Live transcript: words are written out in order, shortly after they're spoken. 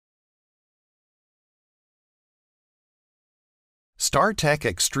Star Teck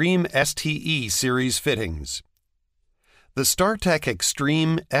Extreme STE Series Fittings. The Star Teck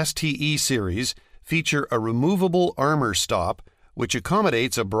Extreme STE Series feature a removable armor stop which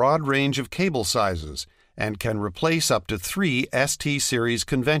accommodates a broad range of cable sizes and can replace up to 3 ST Series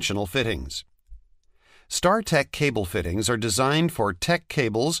conventional fittings. Star Teck cable fittings are designed for Teck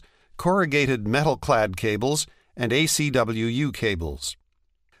cables, corrugated metal-clad cables, and ACWU cables.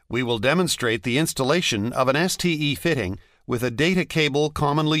 We will demonstrate the installation of an STE fitting with a data cable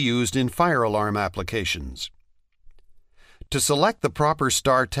commonly used in fire alarm applications. To select the proper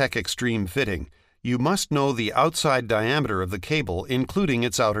Star Teck Extreme fitting, you must know the outside diameter of the cable, including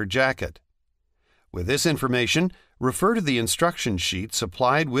its outer jacket. With this information, refer to the instruction sheet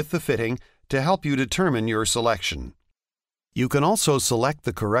supplied with the fitting to help you determine your selection. You can also select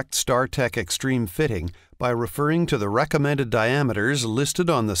the correct Star Teck Extreme fitting by referring to the recommended diameters listed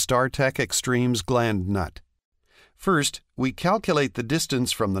on the Star Teck Extreme's gland nut. First, we calculate the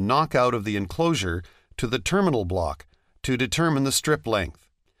distance from the knockout of the enclosure to the terminal block to determine the strip length.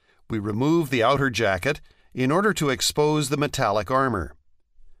 We remove the outer jacket in order to expose the metallic armor.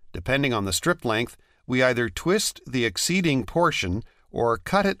 Depending on the strip length, we either twist the exceeding portion or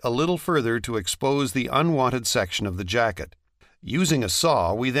cut it a little further to expose the unwanted section of the jacket. Using a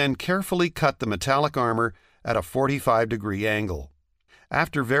saw, we then carefully cut the metallic armor at a 45-degree angle.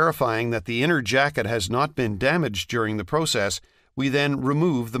 After verifying that the inner jacket has not been damaged during the process, we then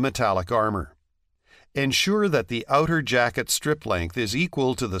remove the metallic armor. Ensure that the outer jacket strip length is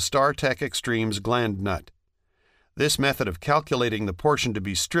equal to the Star Teck Extreme's gland nut. This method of calculating the portion to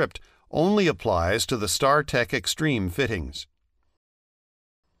be stripped only applies to the Star Teck Extreme fittings.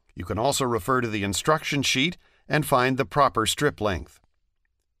 You can also refer to the instruction sheet and find the proper strip length.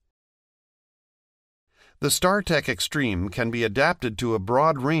 The Star Teck Extreme can be adapted to a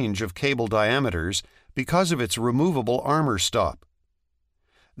broad range of cable diameters because of its removable armor stop.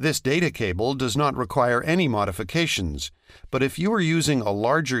 This data cable does not require any modifications, but if you are using a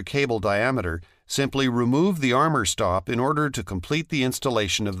larger cable diameter, simply remove the armor stop in order to complete the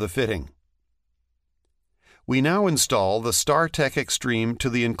installation of the fitting. We now install the Star Teck Extreme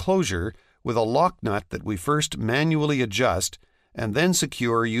to the enclosure with a lock nut that we first manually adjust and then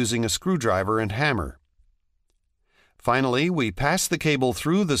secure using a screwdriver and hammer. Finally, we pass the cable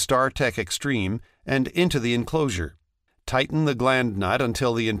through the Star Teck Extreme and into the enclosure. Tighten the gland nut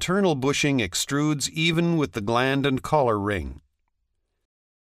until the internal bushing extrudes even with the gland and collar ring.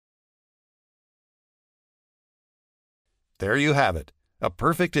 There you have it, a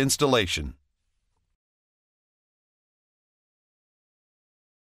perfect installation.